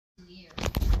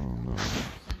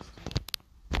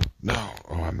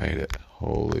made it.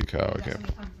 Holy cow, I can't.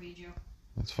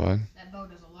 That's fine. That bow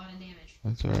does a lot of damage.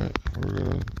 That's alright. We're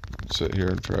gonna sit here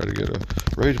and try to get a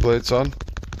Rage Blade, son.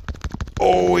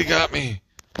 Oh, he got me!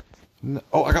 No,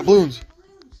 oh, I got balloons!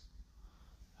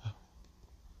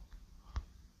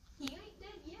 He ain't dead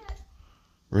yet.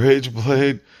 Rage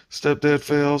Blade, Stepdad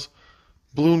fails,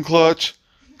 Balloon Clutch,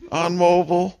 on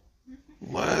mobile.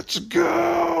 Let's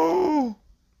go!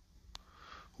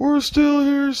 We're still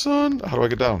here, son. How do I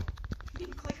get down? You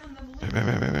can click on the balloon. Bam,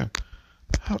 bam, bam, bam.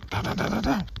 Down, down, down, down,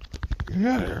 down. Get me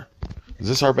out of here. Is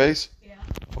this our base? Yeah.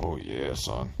 Oh, yeah,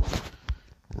 son.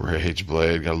 Rage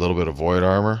Blade. Got a little bit of void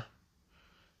armor.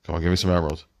 Come on, give me some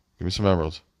emeralds. Give me some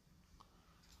emeralds.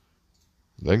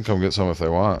 They can come get some if they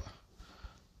want.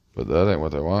 But that ain't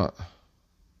what they want.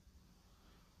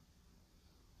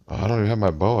 Oh, I don't even have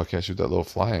my bow. I can't shoot that little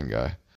flying guy.